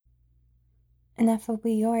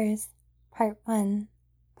Ineffably Yours, Part 1,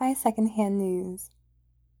 by Secondhand News.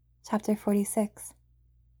 Chapter 46,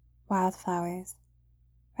 Wildflowers,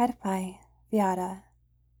 read by Viatta.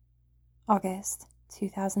 August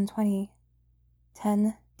 2020,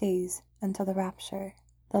 10 days until the rapture.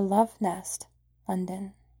 The Love Nest,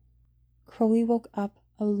 London. Crowley woke up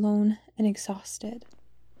alone and exhausted.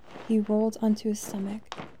 He rolled onto his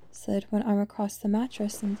stomach, slid one arm across the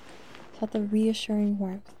mattress, and felt the reassuring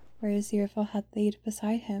warmth where Aziraphale had laid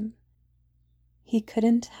beside him. He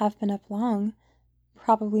couldn't have been up long,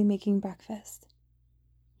 probably making breakfast.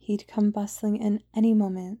 He'd come bustling in any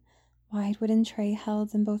moment, wide wooden tray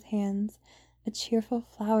held in both hands, a cheerful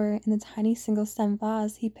flower in the tiny single-stem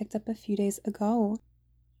vase he picked up a few days ago.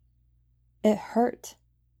 It hurt,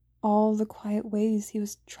 all the quiet ways he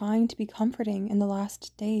was trying to be comforting in the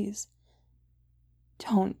last days.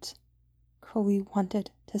 "Don't," Crowley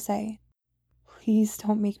wanted to say. "Please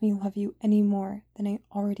don't make me love you any more than I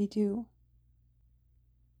already do."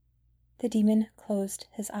 The demon closed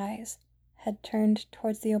his eyes, head turned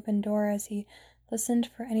towards the open door as he listened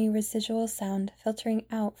for any residual sound filtering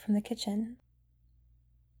out from the kitchen.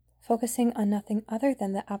 Focusing on nothing other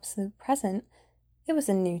than the absolute present, it was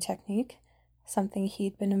a new technique, something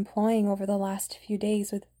he'd been employing over the last few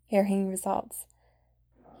days with varying results.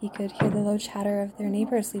 He could hear the low chatter of their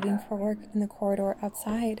neighbors leaving for work in the corridor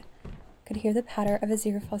outside, could hear the patter of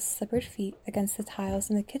Aziraphale's slippered feet against the tiles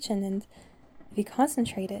in the kitchen, and, if he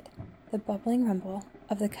concentrated, the bubbling rumble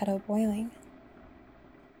of the kettle boiling.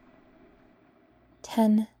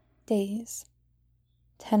 10 days.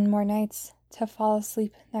 10 more nights to fall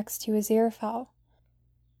asleep next to Aziraphale.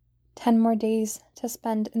 10 more days to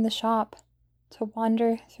spend in the shop, to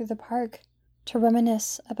wander through the park, to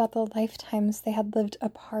reminisce about the lifetimes they had lived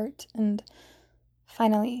apart and,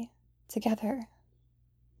 finally, together.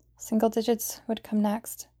 Single digits would come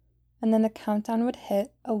next, and then the countdown would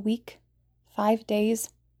hit a week, 5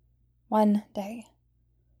 days, 1 day.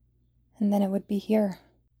 And then it would be here.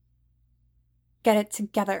 "Get it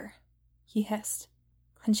together," he hissed,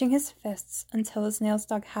 clenching his fists until his nails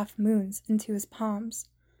dug half moons into his palms.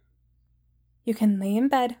 "You can lay in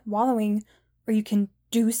bed wallowing, or you can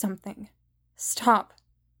do something. Stop."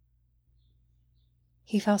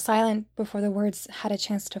 He fell silent before the words had a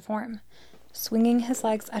chance to form, swinging his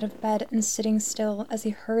legs out of bed and sitting still as he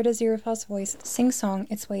heard Aziraphale's voice sing-song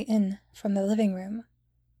its way in from the living room.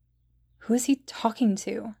 Who is he talking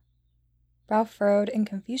to? Brow furrowed in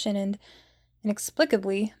confusion and,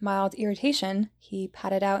 inexplicably, mild irritation, he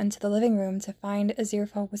padded out into the living room to find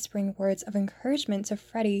Aziraphale whispering words of encouragement to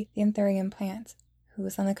Freddie, the anthurium plant, who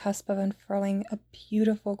was on the cusp of unfurling a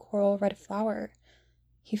beautiful coral red flower.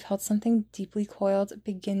 He felt something deeply coiled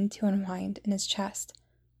begin to unwind in his chest,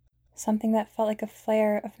 something that felt like a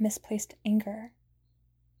flare of misplaced anger.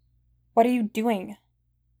 "What are you doing?"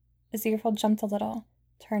 Aziraphale jumped a little,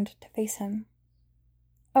 turned to face him.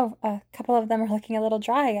 "Oh, a couple of them are looking a little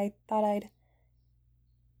dry. I thought I'd..."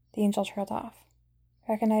 The angel trailed off,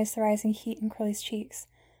 recognized the rising heat in Crowley's cheeks,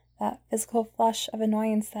 that physical flush of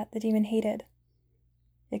annoyance that the demon hated.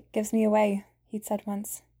 "It gives me away," he'd said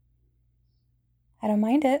once. "I don't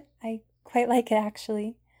mind it. I quite like it,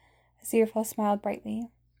 actually." Aziraphale smiled brightly.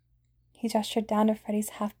 He gestured down to Freddie's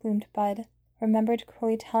half-bloomed bud, remembered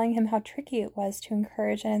Crowley telling him how tricky it was to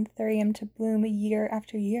encourage an anthurium to bloom year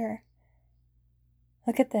after year.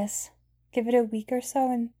 "Look at this. Give it a week or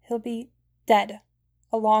so and he'll be dead,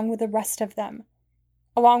 along with the rest of them.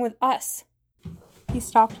 Along with us." He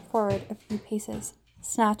stalked forward a few paces,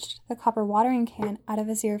 snatched the copper watering can out of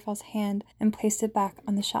Aziraphale's hand and placed it back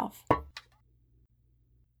on the shelf.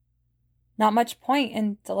 "Not much point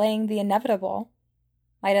in delaying the inevitable.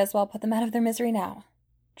 Might as well put them out of their misery now.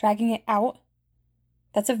 Dragging it out?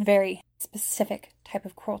 That's a very specific type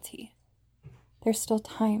of cruelty." "There's still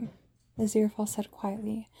time," Aziraphale said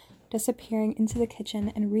quietly, disappearing into the kitchen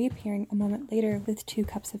and reappearing a moment later with 2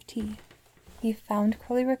 cups of tea. He found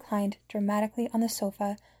Crowley reclined dramatically on the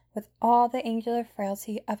sofa with all the angular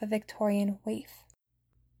frailty of a Victorian waif.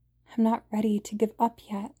 "I'm not ready to give up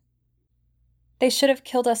yet." "They should have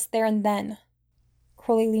killed us there and then."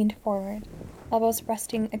 Crowley leaned forward, elbows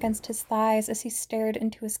resting against his thighs as he stared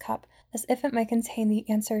into his cup, as if it might contain the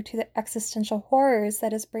answer to the existential horrors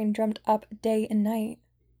that his brain drummed up day and night.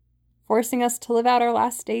 "Forcing us to live out our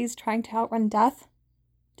last days trying to outrun death?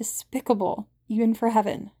 Despicable, even for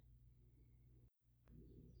heaven."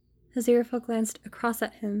 Aziraphale glanced across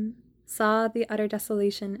at him, saw the utter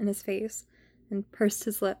desolation in his face, and pursed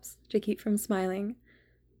his lips to keep from smiling.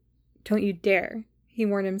 "Don't you dare," he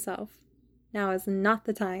warned himself. "Now is not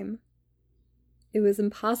the time." It was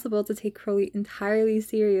impossible to take Crowley entirely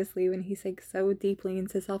seriously when he sank so deeply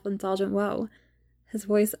into self-indulgent woe, His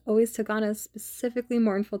voice always took on a specifically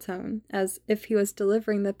mournful tone, as if he was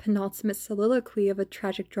delivering the penultimate soliloquy of a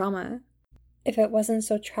tragic drama. If it wasn't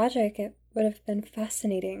so tragic, it would have been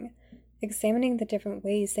fascinating, examining the different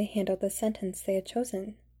ways they handled the sentence they had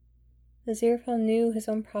chosen. Aziraphale knew his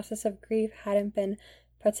own process of grief hadn't been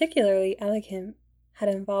particularly elegant, had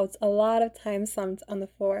involved a lot of time slumped on the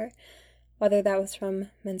floor, whether that was from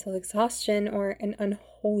mental exhaustion or an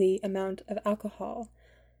unholy amount of alcohol.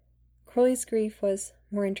 Crowley's grief was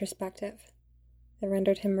more introspective. It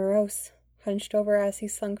rendered him morose, hunched over as he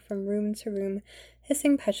slunk from room to room,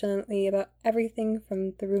 hissing petulantly about everything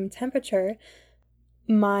from the room temperature,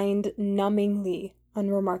 mind-numbingly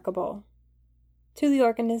unremarkable, to the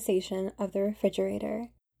organization of the refrigerator.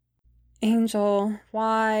 Angel,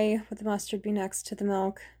 why would the mustard be next to the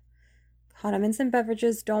milk? Condiments and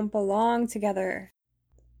beverages don't belong together.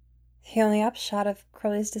 The only upshot of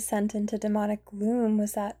Crowley's descent into demonic gloom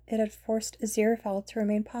was that it had forced Aziraphale to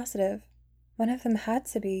remain positive. One of them had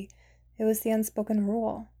to be. It was the unspoken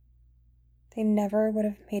rule. They never would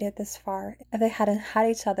have made it this far if they hadn't had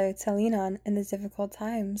each other to lean on in the difficult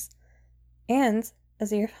times. And,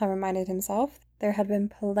 Aziraphale reminded himself, there had been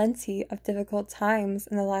plenty of difficult times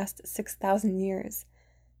in the last 6,000 years.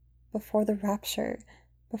 Before the rapture,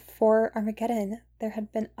 before Armageddon, there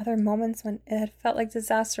had been other moments when it had felt like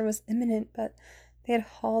disaster was imminent, but they had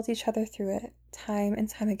hauled each other through it, time and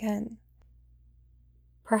time again.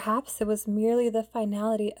 Perhaps it was merely the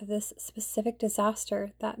finality of this specific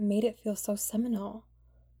disaster that made it feel so seminal.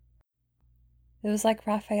 It was like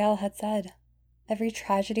Raphael had said, every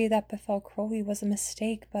tragedy that befell Crowley was a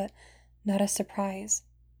mistake, but not a surprise.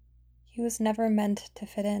 He was never meant to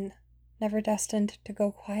fit in, never destined to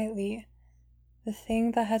go quietly. The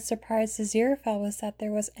thing that had surprised Aziraphale was that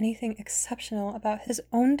there was anything exceptional about his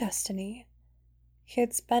own destiny. He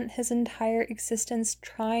had spent his entire existence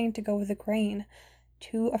trying to go with the grain,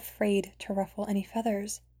 too afraid to ruffle any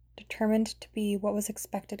feathers, determined to be what was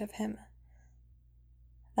expected of him.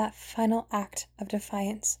 That final act of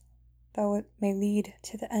defiance, though it may lead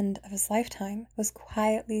to the end of his lifetime, was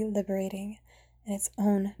quietly liberating in its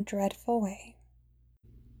own dreadful way.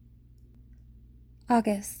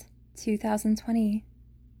 August 2020.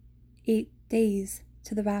 8 days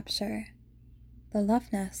to the rapture. The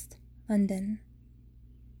Love Nest, London.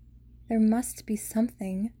 There must be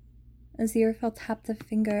something. Aziraphale tapped a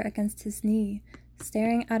finger against his knee,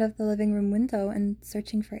 staring out of the living room window and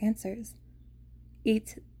searching for answers.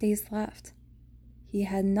 8 days left. He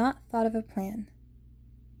had not thought of a plan.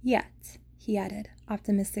 Yet, he added,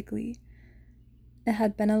 optimistically. It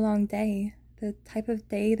had been a long day, the type of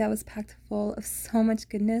day that was packed full of so much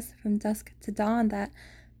goodness from dusk to dawn that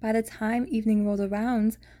by the time evening rolled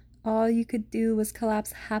around, all you could do was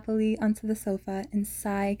collapse happily onto the sofa and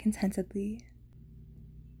sigh contentedly.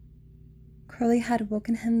 Crowley had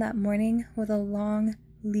woken him that morning with a long,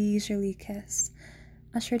 leisurely kiss,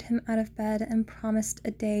 ushered him out of bed, and promised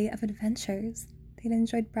a day of adventures. They'd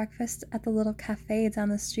enjoyed breakfast at the little cafe down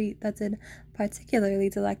the street that did particularly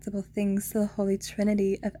delectable things to the holy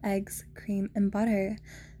trinity of eggs, cream, and butter.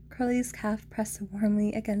 Crowley's calf pressed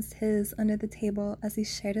warmly against his under the table as he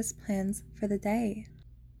shared his plans for the day.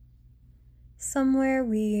 "Somewhere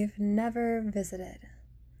we've never visited,"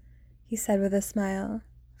 he said with a smile,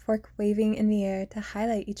 fork waving in the air to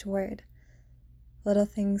highlight each word. "Little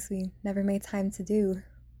things we never made time to do."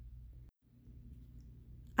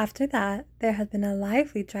 After that, there had been a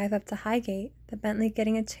lively drive up to Highgate, the Bentley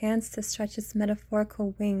getting a chance to stretch its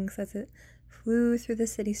metaphorical wings as it flew through the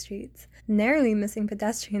city streets, narrowly missing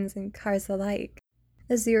pedestrians and cars alike.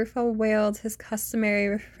 Aziraphale wailed his customary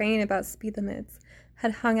refrain about speed limits,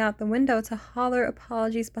 had hung out the window to holler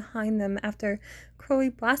apologies behind them after Crowley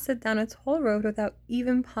blasted down a toll road without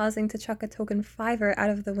even pausing to chuck a token $5 out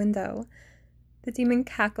of the window. The demon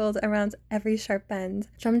cackled around every sharp bend,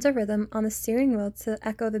 drummed a rhythm on the steering wheel to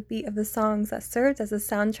echo the beat of the songs that served as a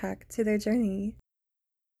soundtrack to their journey.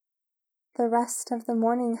 The rest of the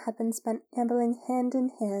morning had been spent ambling hand in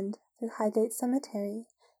hand through Highgate Cemetery.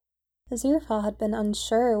 Aziraphale had been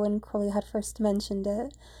unsure when Crowley had first mentioned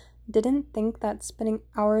it, didn't think that spending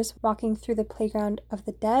hours walking through the playground of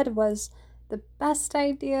the dead was the best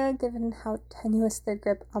idea given how tenuous their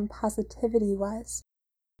grip on positivity was.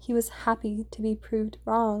 He was happy to be proved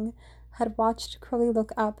wrong, had watched Crowley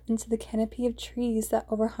look up into the canopy of trees that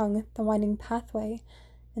overhung the winding pathway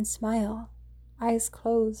and smile, eyes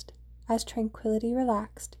closed, as tranquility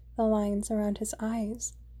relaxed the lines around his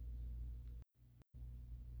eyes.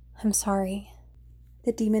 "I'm sorry,"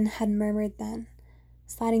 the demon had murmured then,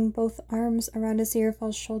 sliding both arms around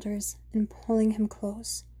Aziraphale's shoulders and pulling him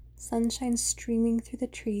close, sunshine streaming through the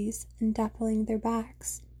trees and dappling their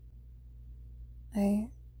backs. I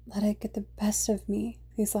let it get the best of me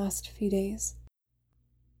these last few days.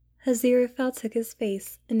 Aziraphale took his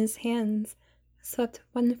face in his hands, swept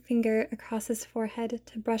one finger across his forehead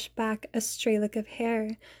to brush back a stray lick of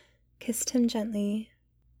hair, kissed him gently.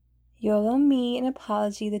 You'll owe me an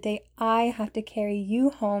apology the day I have to carry you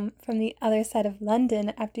home from the other side of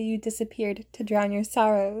London after you disappeared to drown your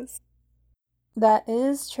sorrows. That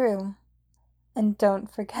is true. And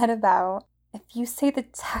don't forget about, if you say the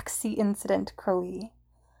taxi incident, Crowley.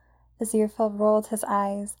 Aziraphale rolled his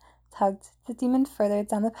eyes, tugged the demon further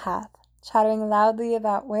down the path, chattering loudly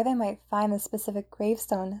about where they might find the specific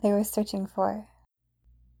gravestone they were searching for.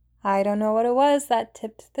 I don't know what it was that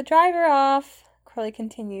tipped the driver off, Crowley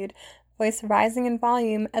continued, voice rising in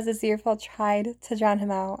volume as Aziraphale tried to drown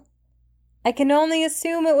him out. I can only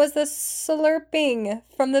assume it was the slurping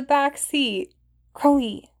from the back seat.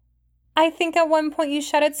 Crowley, I think at one point you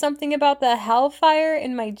shouted something about the hellfire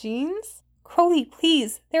in my jeans? Crowley,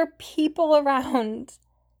 please, there are people around.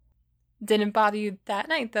 Didn't bother you that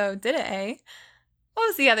night, though, did it, eh? What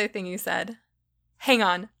was the other thing you said? Hang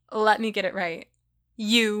on, let me get it right.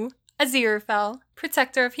 You, Aziraphale,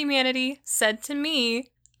 protector of humanity, said to me,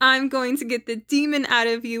 I'm going to get the demon out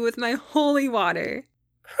of you with my holy water.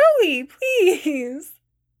 Crowley, please!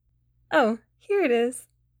 Oh, here it is.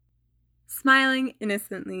 Smiling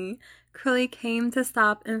innocently, Crowley came to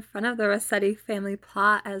stop in front of the Rossetti family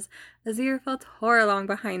plot as Aziraphale tore along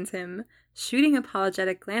behind him, shooting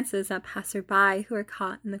apologetic glances at passerby who were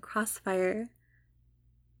caught in the crossfire.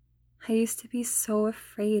 I used to be so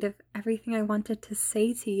afraid of everything I wanted to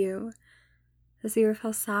say to you.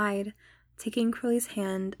 Aziraphale sighed, taking Crowley's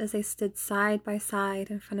hand as they stood side by side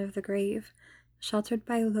in front of the grave, sheltered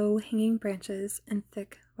by low-hanging branches and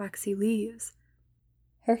thick, waxy leaves.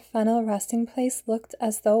 Her final resting place looked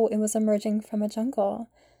as though it was emerging from a jungle,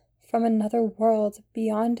 from another world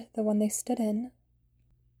beyond the one they stood in.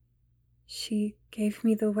 She gave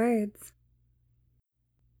me the words.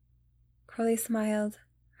 Crowley smiled,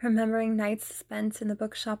 remembering nights spent in the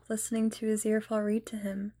bookshop listening to Aziraphale read to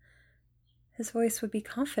him. His voice would be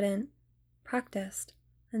confident, practiced,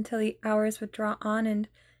 until the hours would draw on and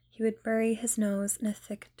he would bury his nose in a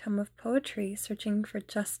thick tome of poetry, searching for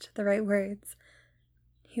just the right words.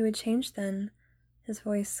 He would change then, his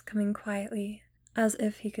voice coming quietly, as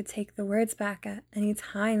if he could take the words back at any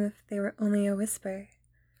time if they were only a whisper.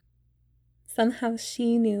 Somehow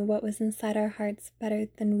she knew what was inside our hearts better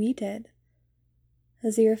than we did.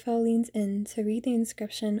 Aziraphale leaned in to read the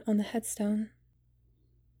inscription on the headstone.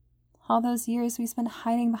 All those years we spent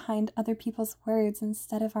hiding behind other people's words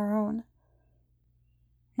instead of our own.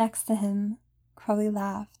 Next to him, Crowley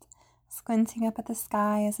laughed, squinting up at the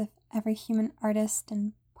sky as if every human artist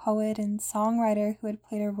and poet and songwriter who had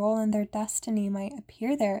played a role in their destiny might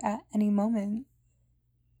appear there at any moment.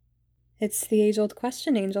 It's the age-old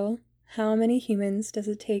question, Angel. How many humans does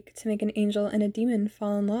it take to make an angel and a demon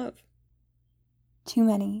fall in love? Too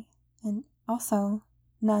many, and also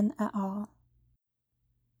none at all.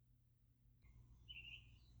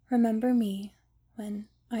 Remember me when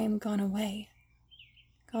I am gone away,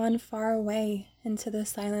 gone far away into the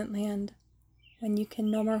silent land, when you can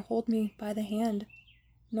no more hold me by the hand,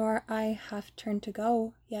 nor I half turned to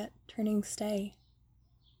go, yet turning stay.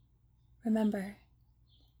 Remember,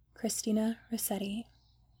 Christina Rossetti.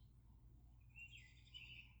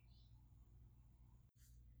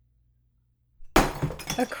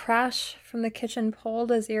 A crash from the kitchen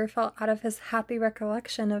pulled Aziraphale out of his happy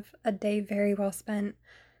recollection of a day very well spent.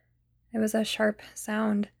 It was a sharp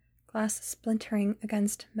sound, glass splintering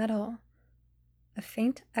against metal. A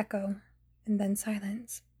faint echo, and then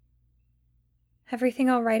silence. Everything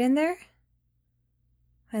all right in there?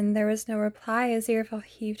 When there was no reply, Aziraphale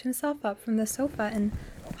heaved himself up from the sofa and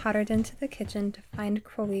pottered into the kitchen to find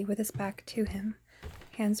Crowley with his back to him,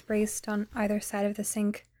 hands braced on either side of the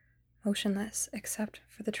sink, motionless except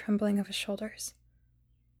for the trembling of his shoulders.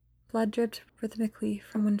 Blood dripped rhythmically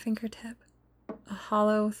from one fingertip, a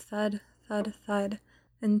hollow thud, thud, thud,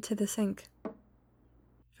 into the sink.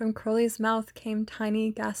 From Crowley's mouth came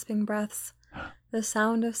tiny, gasping breaths, the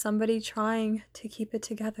sound of somebody trying to keep it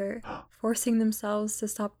together, forcing themselves to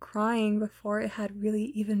stop crying before it had really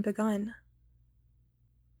even begun.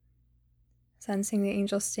 Sensing the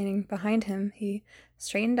angel standing behind him, he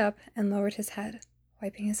straightened up and lowered his head,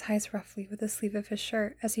 wiping his eyes roughly with the sleeve of his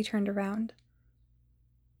shirt as he turned around.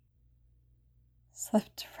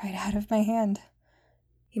 Slipped right out of my hand,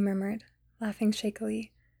 he murmured, laughing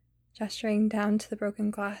shakily, gesturing down to the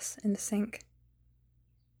broken glass in the sink.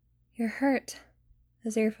 You're hurt.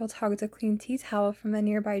 Aziraphale tugged a clean tea towel from a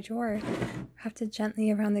nearby drawer, wrapped it gently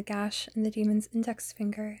around the gash in the demon's index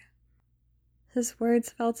finger. His words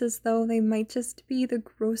felt as though they might just be the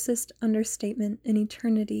grossest understatement in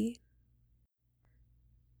eternity.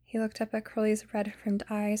 He looked up at Crowley's red-rimmed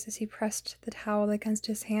eyes as he pressed the towel against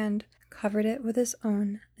his hand, covered it with his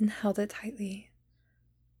own, and held it tightly.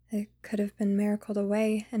 It could have been miracled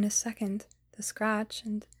away in a second, the scratch,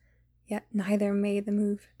 and yet neither made the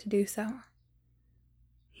move to do so.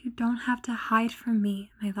 "You don't have to hide from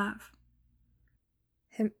me, my love."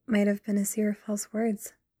 It might have been Aziraphale's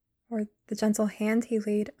words, or the gentle hand he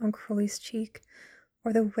laid on Crowley's cheek,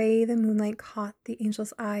 or the way the moonlight caught the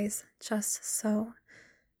angel's eyes just so,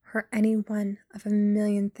 or any one of a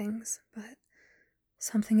million things, but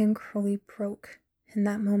something in Crowley broke in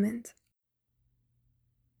that moment.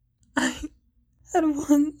 "I had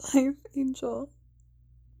one life, Angel."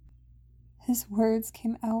 His words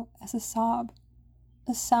came out as a sob,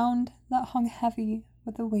 a sound that hung heavy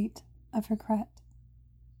with the weight of regret.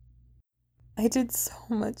 "I did so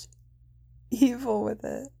much evil with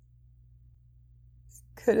it.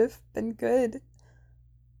 It could have been good.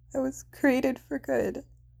 I was created for good.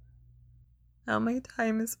 Now my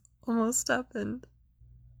time is almost up, and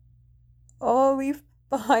all I'll leave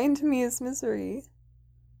behind me is misery."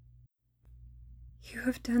 "You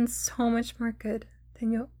have done so much more good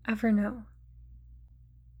than you'll ever know."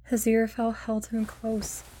 Aziraphale held him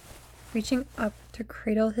close, reaching up to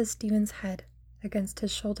cradle his demon's head against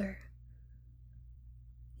his shoulder.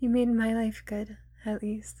 "You made my life good, at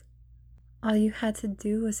least. All you had to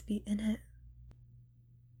do was be in it.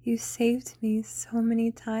 You saved me so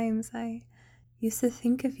many times. I used to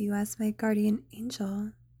think of you as my guardian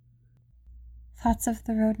angel." Thoughts of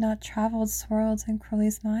the road not traveled swirled in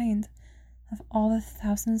Crowley's mind, of all the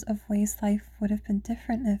thousands of ways life would have been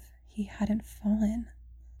different if he hadn't fallen.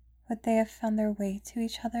 Would they have found their way to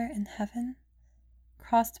each other in heaven?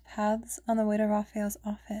 Crossed paths on the way to Raphael's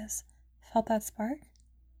office? Felt that spark?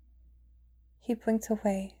 He blinked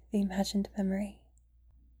away the imagined memory.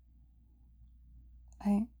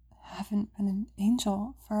 "I haven't been an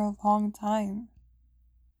angel for a long time."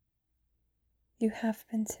 "You have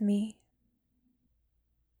been to me."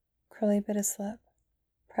 Crowley bit his lip,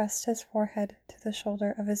 pressed his forehead to the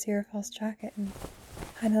shoulder of Aziraphale's jacket, and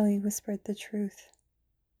finally whispered the truth.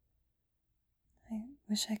 "I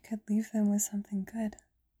wish I could leave them with something good.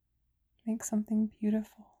 Make something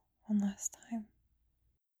beautiful one last time."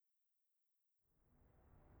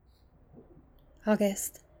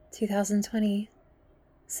 August 2020.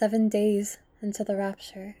 7 days until the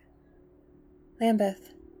rapture.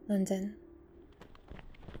 Lambeth, London.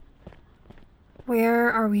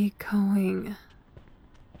 Where are we going?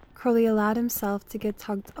 Crowley allowed himself to get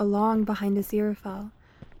tugged along behind Aziraphale,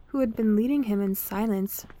 who had been leading him in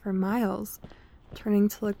silence for miles, turning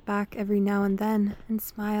to look back every now and then and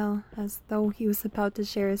smile as though he was about to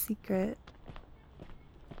share a secret.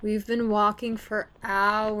 "We've been walking for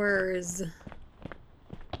hours."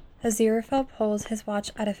 Aziraphale pulled his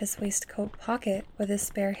watch out of his waistcoat pocket with his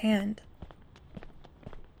spare hand.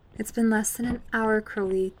 "It's been less than an hour,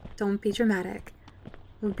 Crowley. Don't be dramatic.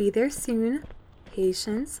 We'll be there soon.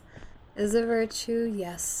 Patience is a virtue."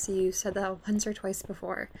 Yes, you said that once or twice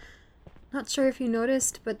before. Not sure if you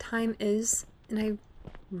noticed, but time is, and I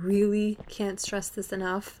really can't stress this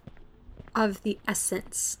enough, of the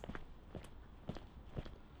essence.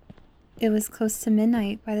 It was close to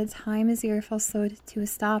midnight by the time Aziraphale slowed to a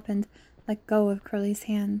stop and let go of Crowley's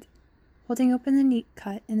hand, holding open the neat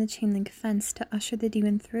cut in the chain-link fence to usher the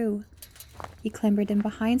demon through. He clambered in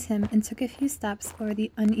behind him and took a few steps over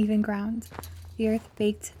the uneven ground, the earth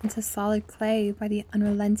baked into solid clay by the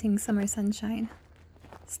unrelenting summer sunshine.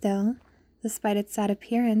 Still, despite its sad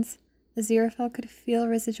appearance, Aziraphale could feel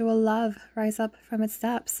residual love rise up from its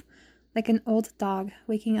depths, like an old dog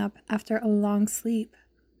waking up after a long sleep.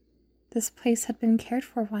 This place had been cared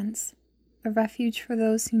for once, a refuge for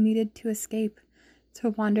those who needed to escape, to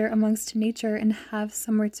wander amongst nature and have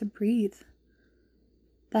somewhere to breathe.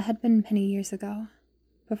 That had been many years ago,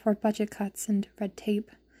 before budget cuts and red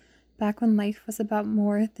tape, back when life was about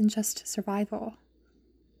more than just survival.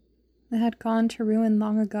 It had gone to ruin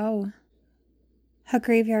long ago. A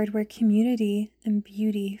graveyard where community and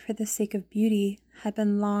beauty for the sake of beauty had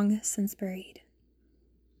been long since buried.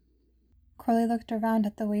 Crowley looked around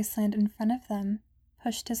at the wasteland in front of them,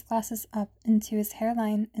 pushed his glasses up into his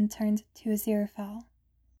hairline, and turned to Aziraphale.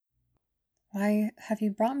 "Why have you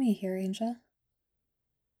brought me here, Angel?"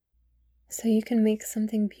 "So you can make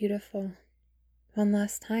something beautiful. One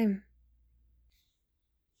last time."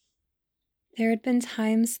 There had been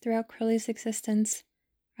times throughout Crowley's existence,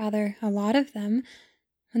 rather a lot of them,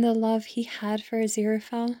 when the love he had for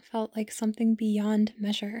Aziraphale felt like something beyond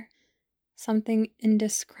measure, something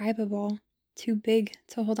indescribable, too big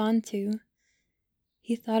to hold on to.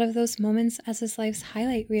 He thought of those moments as his life's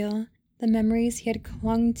highlight reel, the memories he had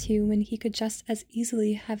clung to when he could just as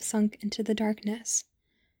easily have sunk into the darkness.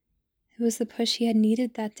 It was the push he had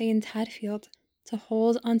needed that day in Tadfield, to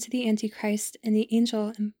hold onto the Antichrist and the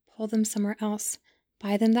angel and pull them somewhere else,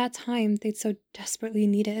 buy them that time they'd so desperately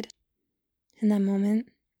needed. In that moment,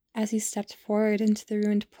 as he stepped forward into the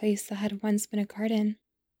ruined place that had once been a garden,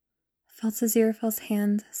 felt Aziraphale's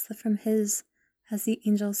hand slip from his as the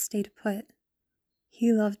angel stayed put.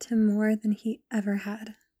 He loved him more than he ever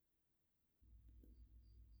had.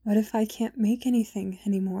 What if I can't make anything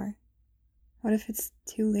anymore? What if it's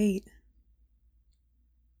too late?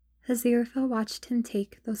 Aziraphale watched him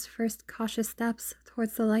take those first cautious steps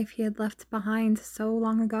towards the life he had left behind so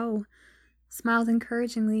long ago, smiled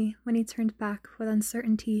encouragingly when he turned back with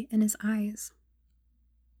uncertainty in his eyes.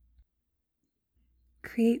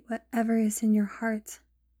 Create whatever is in your heart,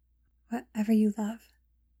 whatever you love.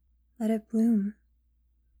 Let it bloom.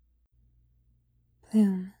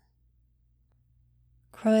 Bloom.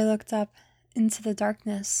 Crowley looked up into the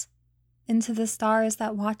darkness, into the stars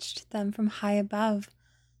that watched them from high above.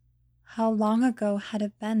 How long ago had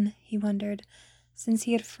it been, he wondered, since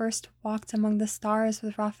he had first walked among the stars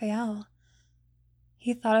with Raphael?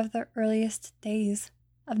 He thought of the earliest days,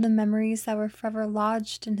 of the memories that were forever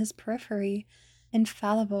lodged in his periphery,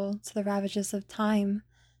 infallible to the ravages of time,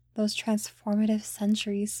 those transformative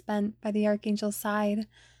centuries spent by the Archangel's side,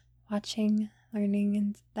 watching, learning,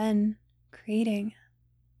 and then creating.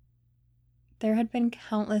 There had been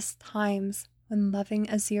countless times when loving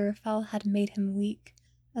Aziraphale had made him weak,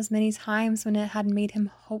 as many times when it had made him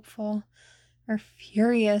hopeful, or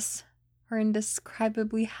furious, or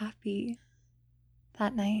indescribably happy.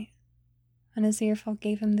 That night, when Aziraphale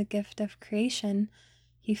gave him the gift of creation,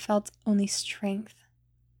 he felt only strength.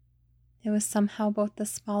 It was somehow both the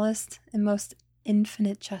smallest and most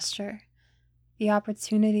infinite gesture, the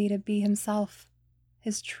opportunity to be himself,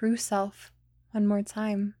 his true self, one more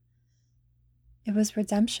time. It was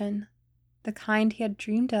redemption, the kind he had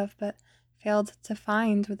dreamed of but failed to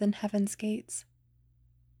find within heaven's gates.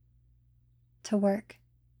 To work,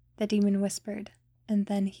 the demon whispered, and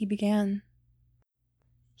then he began.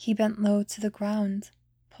 He bent low to the ground,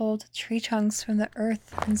 pulled tree trunks from the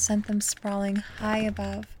earth and sent them sprawling high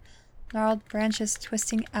above, gnarled branches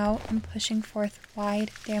twisting out and pushing forth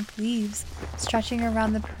wide, damp leaves, stretching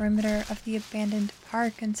around the perimeter of the abandoned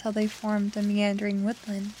park until they formed a meandering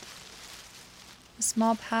woodland. A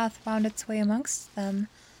small path wound its way amongst them,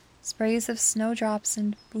 sprays of snowdrops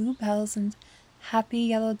and bluebells and happy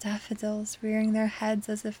yellow daffodils rearing their heads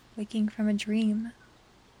as if waking from a dream.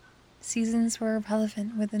 Seasons were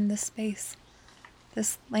irrelevant within this space.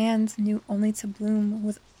 This land knew only to bloom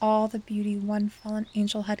with all the beauty one fallen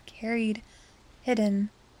angel had carried, hidden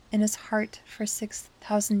in his heart for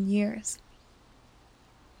 6,000 years.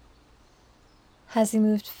 As he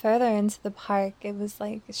moved further into the park, it was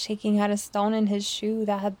like shaking out a stone in his shoe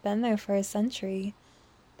that had been there for a century.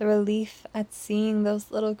 The relief at seeing those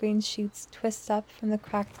little green shoots twist up from the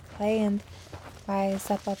cracked clay and rise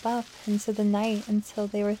up into the night until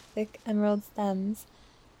they were thick emerald stems,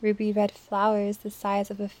 ruby red flowers the size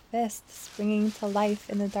of a fist springing to life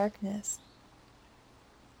in the darkness.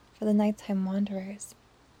 For the nighttime wanderers,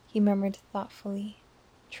 he murmured thoughtfully,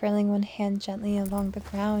 trailing one hand gently along the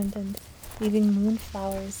ground and leaving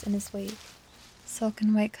moonflowers in his wake,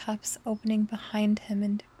 silken white cups opening behind him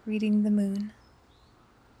and greeting the moon.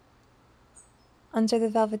 Under the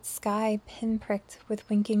velvet sky pinpricked with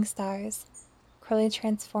winking stars, Crowley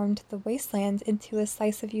transformed the wasteland into a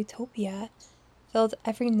slice of utopia, filled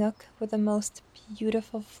every nook with the most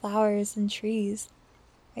beautiful flowers and trees.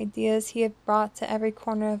 Ideas he had brought to every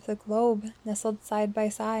corner of the globe nestled side by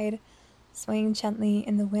side, swaying gently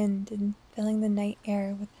in the wind and filling the night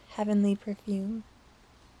air with heavenly perfume.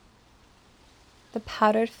 The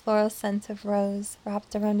powdered floral scent of rose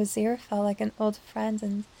wrapped around Aziraphale like an old friend,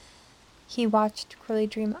 and he watched Crowley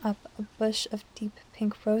dream up a bush of deep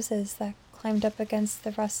pink roses that climbed up against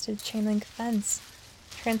the rusted chain-link fence,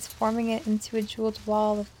 transforming it into a jeweled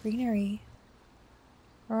wall of greenery.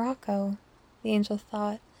 Morocco, the angel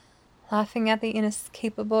thought, laughing at the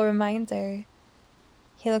inescapable reminder.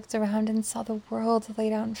 He looked around and saw the world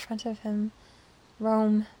laid out in front of him.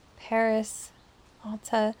 Rome, Paris,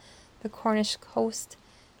 Malta, the Cornish coast,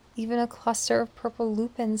 even a cluster of purple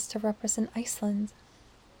lupins to represent Iceland.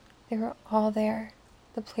 They were all there,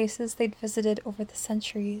 the places they'd visited over the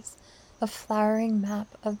centuries, a flowering map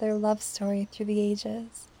of their love story through the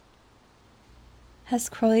ages. As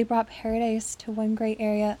Crowley brought paradise to one great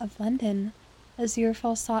area of London,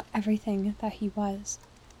 Aziraphale saw everything that he was,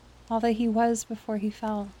 all that he was before he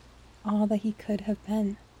fell, all that he could have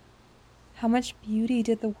been. How much beauty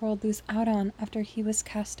did the world lose out on after he was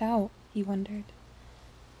cast out, he wondered.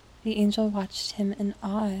 The angel watched him in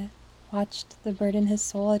awe, watched the burden his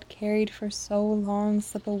soul had carried for so long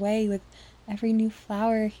slip away with every new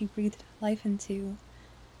flower he breathed life into.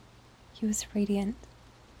 He was radiant,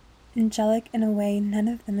 angelic in a way none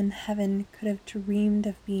of them in heaven could have dreamed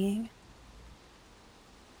of being.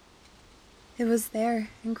 It was there,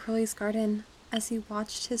 in Crowley's garden, as he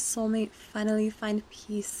watched his soulmate finally find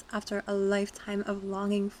peace after a lifetime of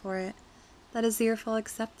longing for it, that Aziraphale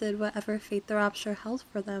accepted whatever fate the rapture held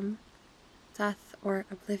for them. Death or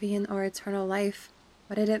oblivion or eternal life,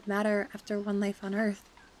 what did it matter after one life on earth,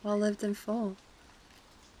 well lived and full?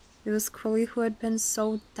 It was Crowley who had been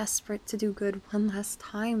so desperate to do good one last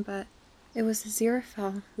time, but it was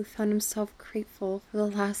Aziraphale who found himself grateful for the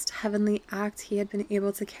last heavenly act he had been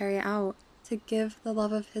able to carry out, to give the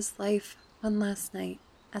love of his life one last night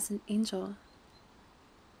as an angel.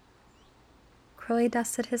 Crowley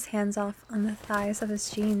dusted his hands off on the thighs of his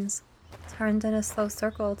jeans, turned in a slow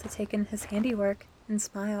circle to take in his handiwork, and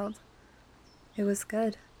smiled. It was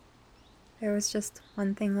good. There was just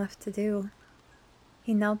one thing left to do.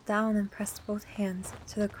 He knelt down and pressed both hands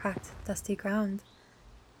to the cracked, dusty ground.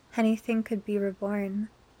 Anything could be reborn.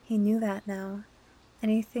 He knew that now.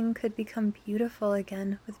 Anything could become beautiful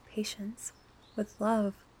again with patience, with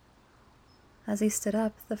love. As he stood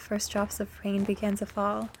up, the first drops of rain began to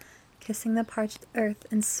fall, kissing the parched earth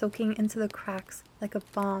and soaking into the cracks like a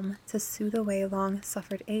balm to soothe away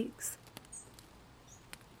long-suffered aches.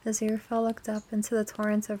 Aziraphale looked up into the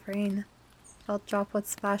torrent of rain, felt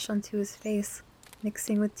droplets splash onto his face,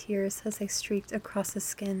 mixing with tears as they streaked across his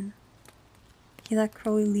skin. He let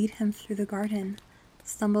Crowley lead him through the garden,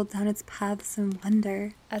 stumbled down its paths in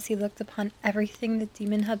wonder as he looked upon everything the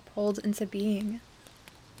demon had pulled into being.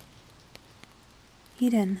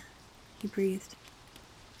 Eden, he breathed.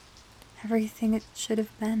 Everything it should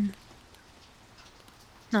have been.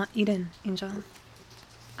 Not Eden, Angel.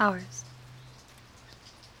 Ours.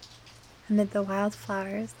 Amid the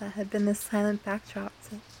wildflowers that had been the silent backdrop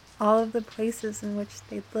to all of the places in which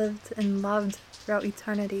they'd lived and loved throughout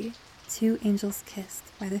eternity, two angels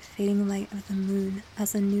kissed by the fading light of the moon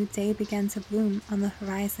as a new day began to bloom on the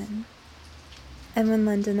horizon. And when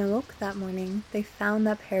London awoke that morning, they found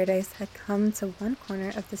that paradise had come to one corner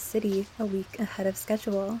of the city a week ahead of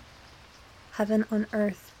schedule. Heaven on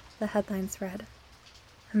earth, the headlines read.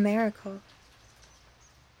 A miracle,